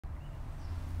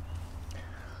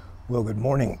Well, good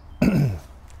morning.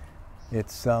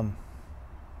 It's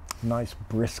nice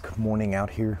brisk morning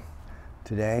out here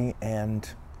today, and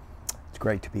it's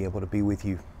great to be able to be with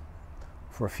you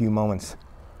for a few moments.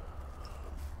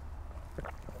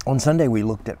 On Sunday, we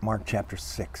looked at Mark chapter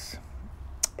 6,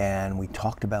 and we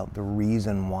talked about the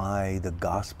reason why the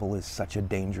gospel is such a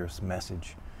dangerous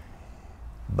message,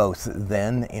 both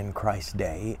then in Christ's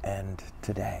day and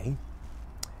today.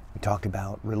 We talked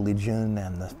about religion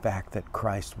and the fact that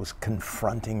Christ was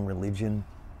confronting religion,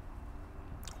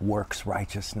 works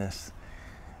righteousness,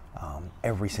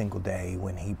 every single day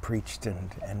when he preached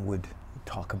and would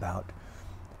talk about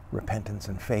repentance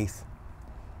and faith.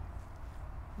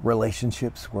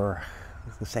 Relationships were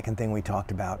the second thing we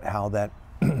talked about, how that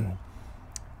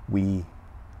we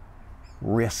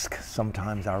risk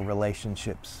sometimes our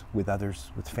relationships with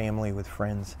others, with family, with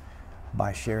friends,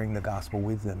 by sharing the gospel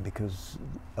with them because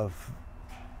of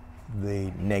the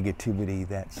negativity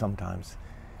that sometimes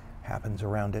happens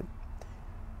around it.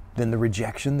 Then the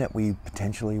rejection that we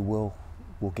potentially will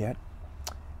get,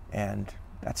 and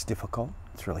that's difficult.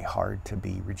 It's really hard to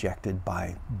be rejected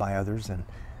by others,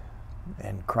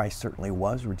 and Christ certainly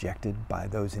was rejected by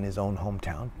those in his own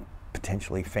hometown,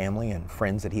 potentially family and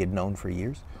friends that he had known for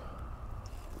years.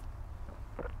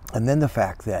 And then the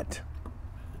fact that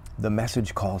the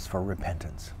message calls for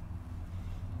repentance.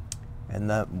 And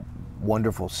that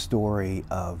wonderful story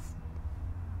of,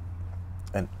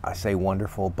 and I say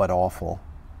wonderful but awful,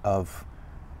 of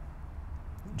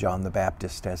John the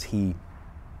Baptist as he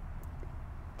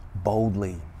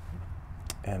boldly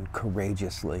and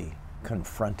courageously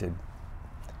confronted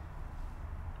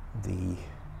the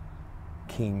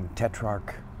King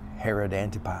Tetrarch Herod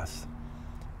Antipas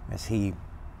as he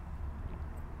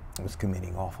was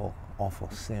committing awful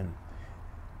sin,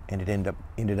 and it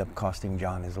ended up costing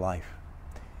John his life.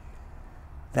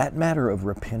 That matter of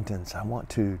repentance, I want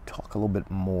to talk a little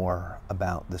bit more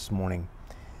about this morning.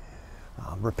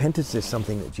 Repentance is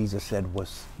something that Jesus said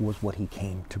was what he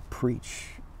came to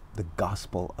preach, the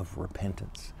gospel of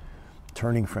repentance,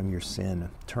 turning from your sin,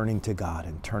 turning to God,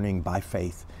 and turning by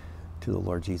faith to the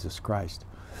Lord Jesus Christ.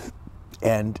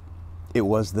 And it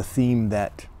was the theme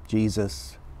that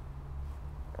Jesus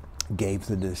gave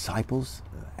the disciples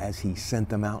as he sent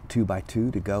them out 2 by 2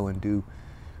 to go and do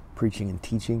preaching and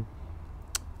teaching.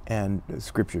 And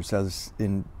Scripture says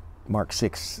in Mark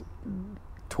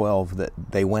 6:12 that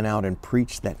they went out and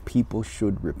preached that people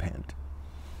should repent.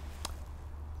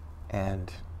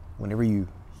 And whenever you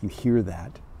hear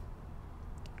that,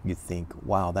 you think,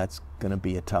 wow, that's going to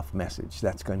be a tough message.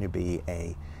 That's going to be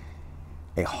a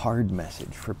hard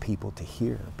message for people to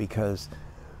hear, because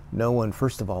no one,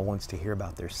 first of all, wants to hear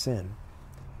about their sin.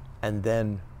 And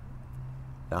then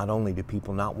not only do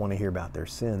people not want to hear about their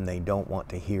sin, they don't want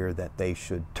to hear that they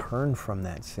should turn from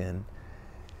that sin,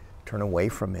 turn away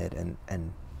from it,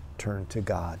 and turn to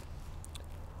God.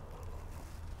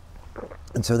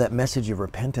 And so that message of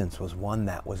repentance was one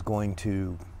that was going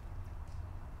to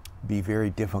be very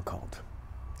difficult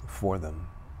for them.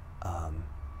 I'm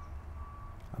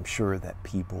sure that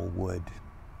people would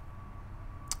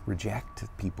reject,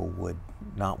 people would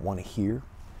not want to hear.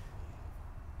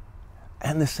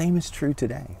 And the same is true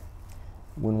today.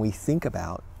 When we think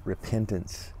about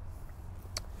repentance,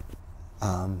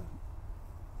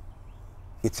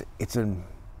 it's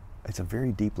a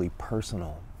very deeply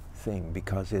personal thing,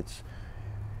 because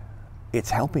it's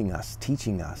helping us,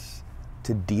 teaching us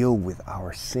to deal with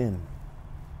our sin.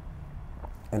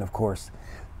 And of course,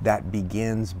 that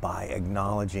begins by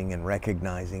acknowledging and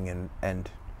recognizing and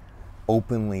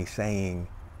openly saying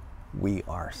we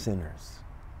are sinners.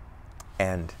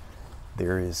 And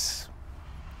there's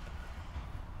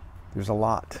a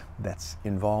lot that's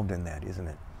involved in that, isn't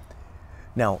it?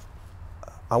 Now,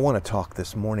 I want to talk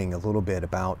this morning a little bit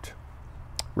about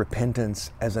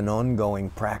repentance as an ongoing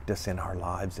practice in our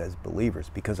lives as believers,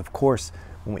 because of course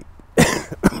when we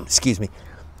excuse me,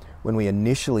 when we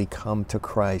initially come to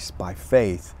Christ by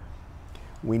faith,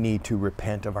 we need to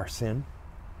repent of our sin,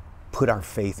 put our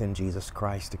faith in Jesus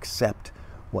Christ, accept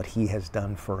what he has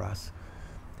done for us.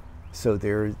 So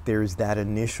there's that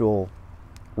initial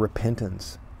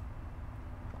repentance.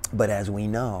 But as we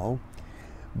know,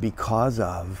 because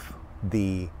of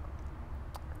the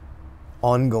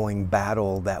ongoing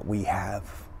battle that we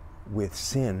have with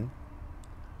sin,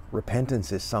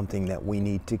 repentance is something that we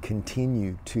need to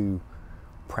continue to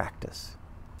practice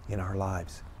in our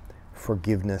lives.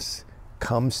 Forgiveness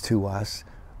comes to us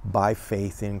by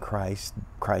faith in Christ.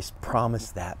 Christ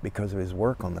promised that because of his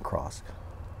work on the cross.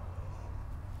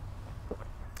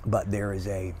 But there is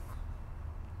a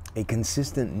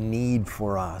consistent need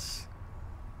for us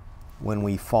when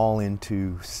we fall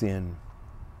into sin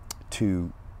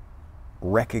to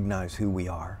recognize who we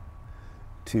are,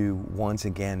 to once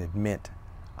again admit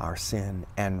our sin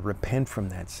and repent from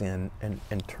that sin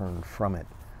and turn from it.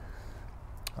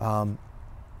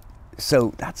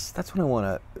 So that's what I want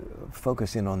to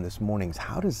focus in on this morning, is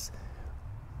how does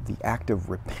the act of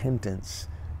repentance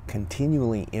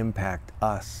continually impact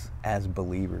us as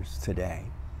believers today?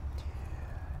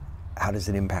 How does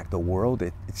it impact the world?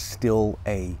 It's still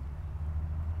a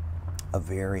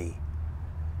very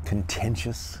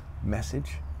contentious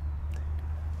message.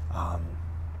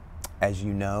 As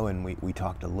you know, and we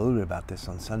talked a little bit about this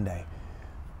on Sunday,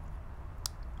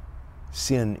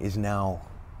 sin is now,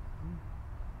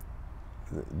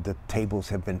 the tables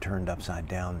have been turned upside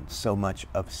down. So much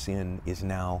of sin is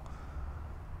now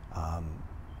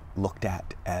looked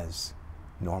at as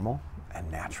normal and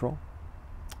natural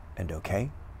and okay.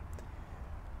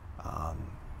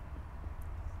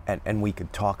 And we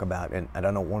could talk about, and I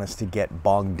don't want us to get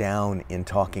bogged down in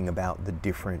talking about the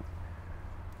different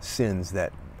sins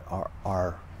that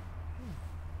are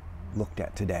looked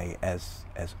at today as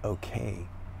okay,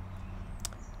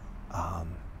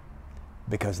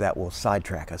 because that will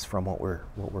sidetrack us from what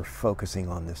we're focusing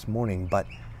on this morning. But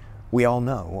we all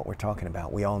know what we're talking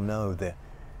about. We all know the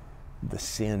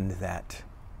sin that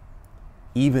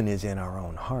even is in our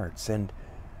own hearts, and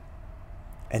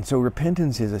so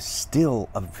repentance is still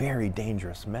a very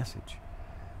dangerous message.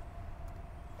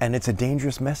 And it's a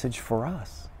dangerous message for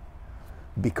us,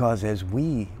 because as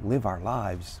we live our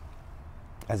lives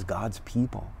as God's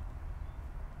people,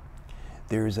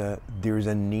 there's a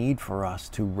need for us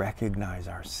to recognize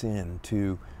our sin,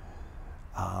 to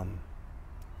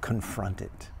confront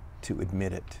it, to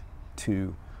admit it,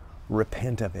 to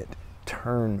repent of it,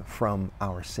 turn from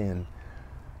our sin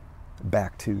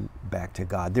back to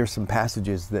God. There's some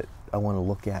passages that I want to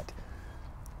look at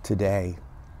today.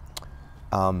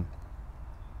 In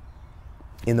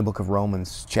the book of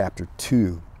Romans, chapter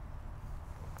 2,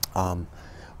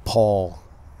 Paul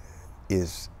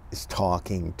is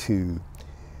talking to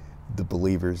the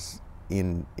believers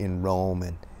in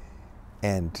Rome,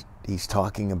 and he's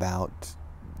talking about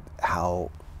how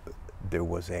there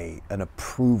was an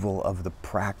approval of the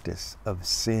practice of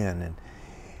sin,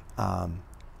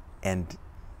 and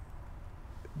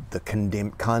the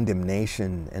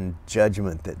condemnation and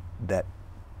judgment that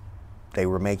they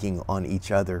were making on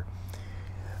each other,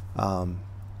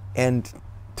 and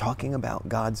talking about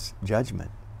God's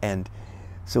judgment. And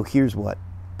so here's what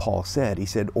Paul said. He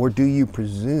said, "Or do you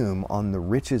presume on the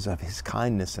riches of his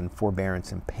kindness and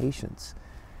forbearance and patience?"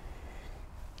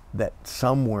 That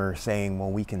some were saying,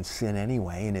 well, we can sin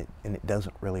anyway, and it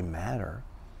doesn't really matter.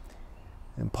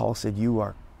 And Paul said, you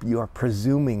are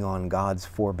presuming on God's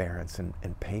forbearance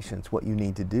and patience. What you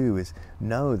need to do is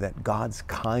know that God's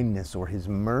kindness or his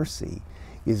mercy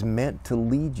is meant to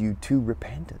lead you to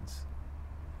repentance.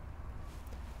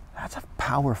 That's a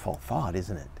powerful thought,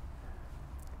 isn't it?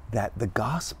 That the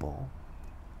gospel,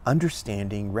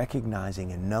 understanding,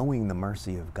 recognizing, and knowing the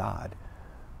mercy of God,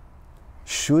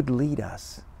 should lead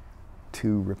us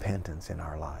to repentance in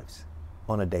our lives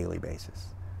on a daily basis.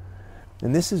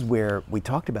 And this is where we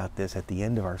talked about this at the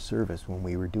end of our service when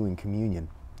we were doing communion,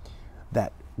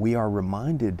 that we are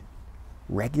reminded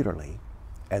regularly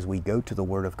as we go to the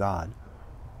Word of God,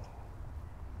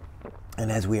 and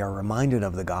as we are reminded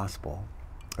of the gospel.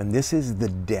 And this is the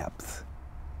depth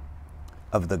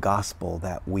of the gospel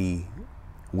that we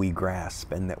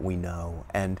grasp and that we know,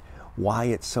 and why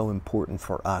it's so important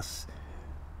for us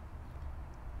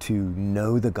to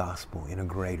know the gospel in a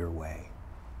greater way.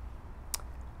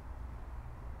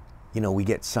 You know, we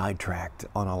get sidetracked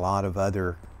on a lot of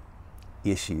other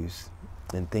issues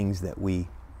and things that we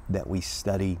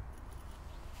study,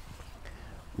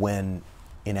 when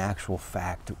in actual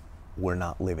fact we're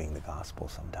not living the gospel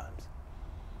sometimes.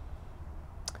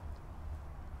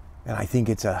 And I think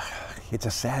it's a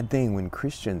sad thing when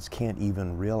Christians can't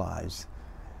even realize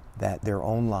that their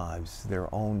own lives,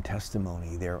 their own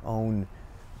testimony, their own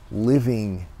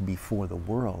living before the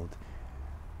world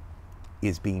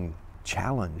is being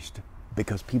challenged,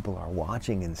 because people are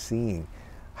watching and seeing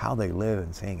how they live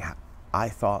and saying, I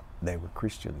thought they were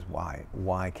Christians.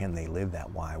 Why can they live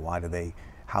that way?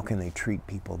 How can they treat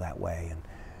people that way?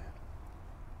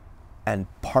 And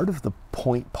part of the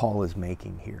point Paul is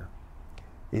making here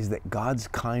is that God's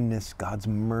kindness, God's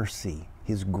mercy,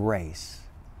 his grace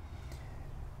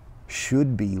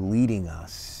should be leading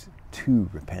us to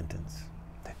repentance.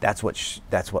 That's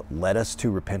what led us to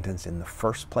repentance in the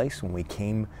first place. When we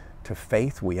came to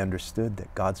faith, we understood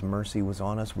that God's mercy was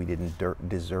on us. We didn't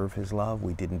deserve his love.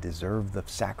 We didn't deserve the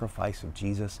sacrifice of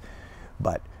Jesus.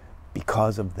 But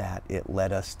because of that, it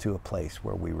led us to a place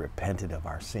where we repented of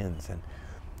our sins and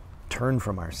turned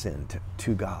from our sin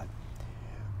to God.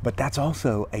 But that's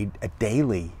also a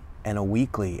daily and a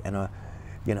weekly and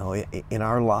in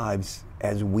our lives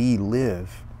as we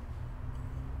live.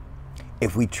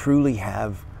 If we truly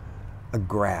have a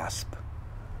grasp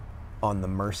on the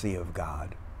mercy of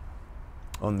God,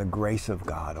 on the grace of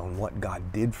God, on what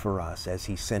God did for us as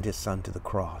He sent His Son to the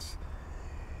cross,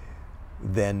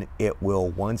 then it will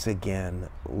once again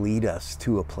lead us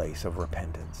to a place of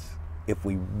repentance. If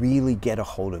we really get a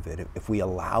hold of it, if we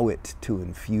allow it to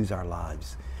infuse our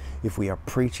lives, if we are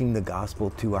preaching the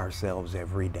gospel to ourselves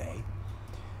every day,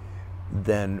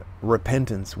 then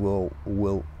repentance will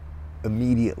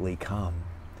immediately come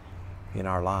in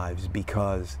our lives,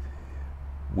 because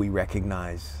we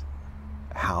recognize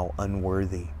how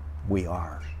unworthy we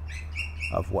are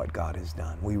of what God has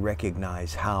done. We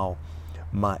recognize how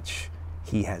much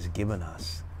He has given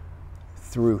us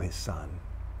through His Son,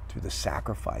 through the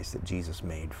sacrifice that Jesus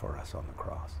made for us on the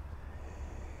cross.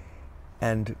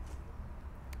 And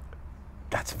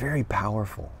that's a very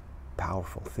powerful,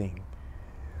 powerful thing.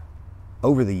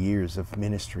 Over the years of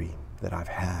ministry that I've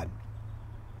had,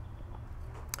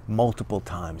 multiple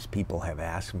times people have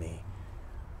asked me,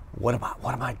 what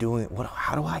am I doing?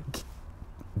 How do I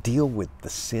deal with the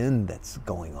sin that's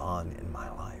going on in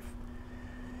my life?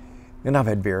 And I've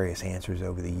had various answers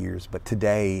over the years, but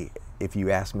today, if you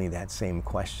ask me that same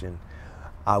question,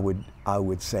 I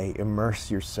would say immerse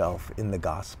yourself in the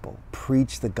gospel.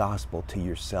 Preach the gospel to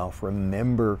yourself.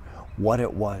 Remember what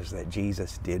it was that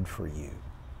Jesus did for you.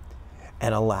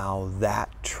 And allow that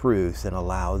truth and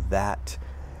allow that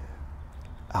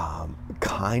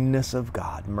kindness of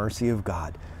God, mercy of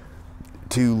God,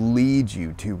 to lead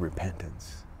you to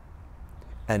repentance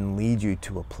and lead you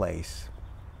to a place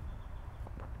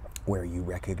where you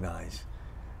recognize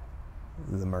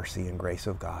the mercy and grace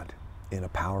of God in a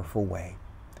powerful way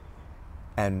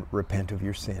and repent of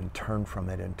your sin, turn from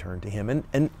it and turn to Him.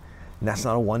 And that's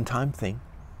not a one-time thing.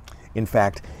 In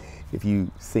fact, if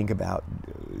you think about,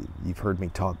 you've heard me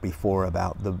talk before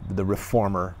about the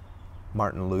reformer,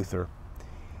 Martin Luther.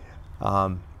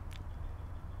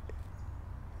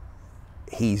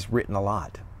 He's written a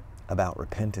lot about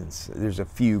repentance. There's a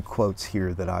few quotes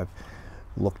here that I've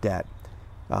looked at.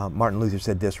 Martin Luther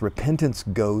said this: repentance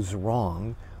goes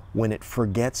wrong when it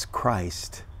forgets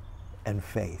Christ and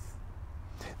faith.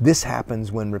 This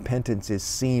happens when repentance is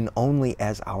seen only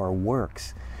as our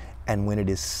works, and when it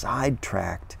is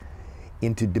sidetracked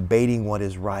into debating what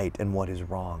is right and what is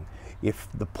wrong. If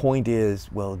the point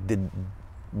is, well, did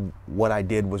what I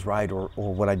did was right or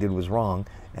what I did was wrong,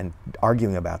 and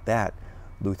arguing about that,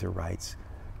 Luther writes,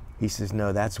 he says,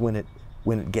 no, that's when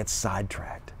it gets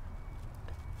sidetracked.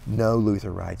 No,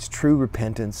 Luther writes, true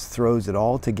repentance throws it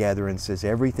all together and says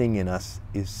everything in us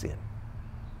is sin.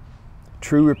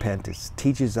 True repentance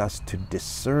teaches us to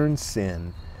discern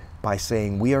sin by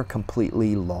saying we are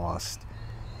completely lost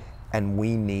and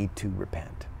we need to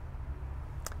repent.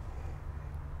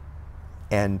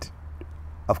 And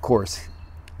of course,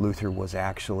 Luther was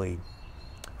actually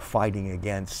fighting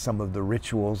against some of the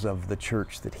rituals of the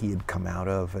church that he had come out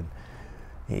of,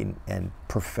 and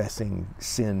professing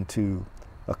sin to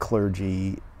a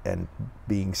clergy and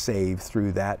being saved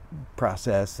through that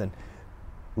process. And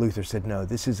Luther said, no,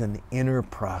 this is an inner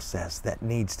process that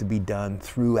needs to be done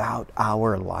throughout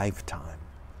our lifetime.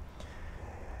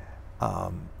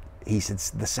 He said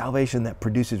the salvation that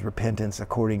produces repentance,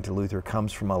 according to Luther,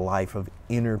 comes from a life of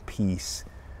inner peace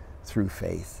through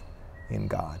faith in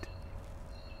God.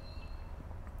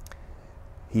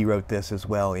 He wrote this as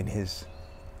well in his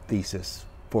thesis.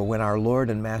 For when our Lord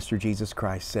and Master Jesus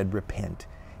Christ said repent,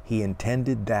 He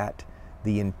intended that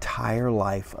the entire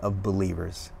life of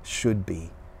believers should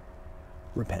be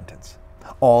repentance.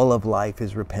 All of life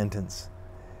is repentance.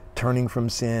 Turning from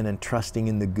sin and trusting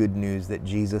in the good news that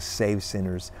Jesus saves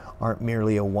sinners aren't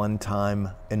merely a one-time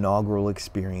inaugural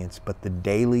experience, but the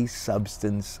daily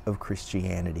substance of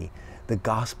Christianity. The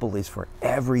gospel is for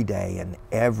every day and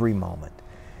every moment.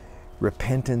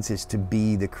 Repentance is to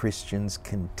be the Christian's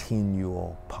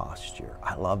continual posture.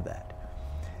 I love that.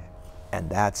 And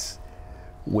that's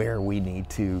where we need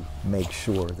to make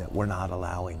sure that we're not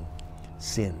allowing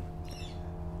sin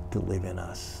to live in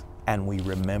us. And we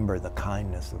remember the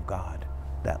kindness of God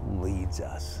that leads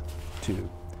us to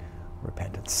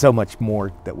repentance. So much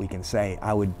more that we can say.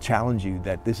 I would challenge you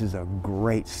that this is a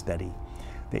great study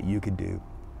that you could do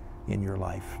in your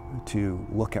life to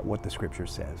look at what the Scripture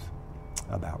says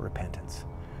about repentance.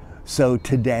 So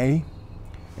today,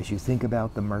 as you think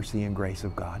about the mercy and grace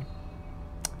of God,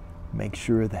 make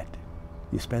sure that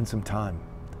you spend some time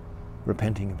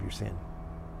repenting of your sin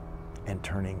and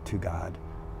turning to God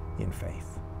in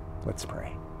faith. Let's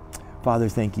pray. Father,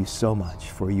 thank you so much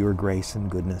for your grace and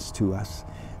goodness to us.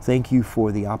 Thank you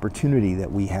for the opportunity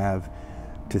that we have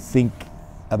to think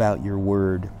about your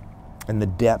word and the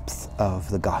depth of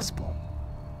the gospel.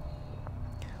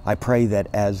 I pray that,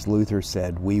 as Luther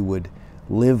said, we would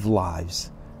live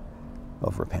lives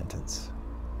of repentance,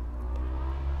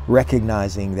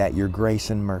 recognizing that your grace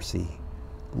and mercy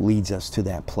leads us to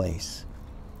that place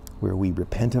where we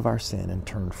repent of our sin and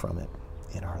turn from it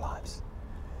in our lives.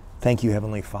 Thank you,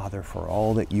 Heavenly Father, for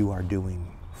all that you are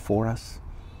doing for us,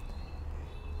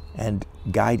 and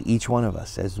guide each one of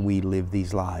us as we live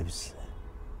these lives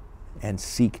and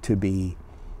seek to be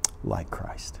like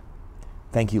Christ.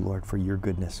 Thank you, Lord, for your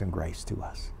goodness and grace to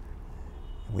us.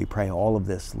 And we pray all of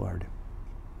this, Lord.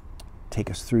 Take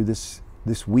us through this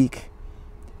week,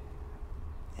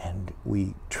 and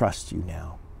we trust you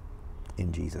now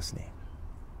in Jesus' name.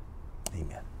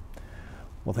 Amen.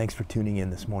 Well, thanks for tuning in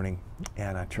this morning,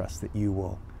 and I trust that you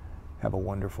will have a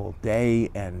wonderful day,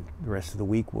 and the rest of the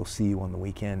week. We'll see you on the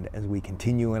weekend as we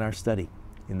continue in our study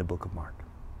in the book of Mark.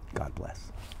 God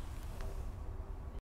bless.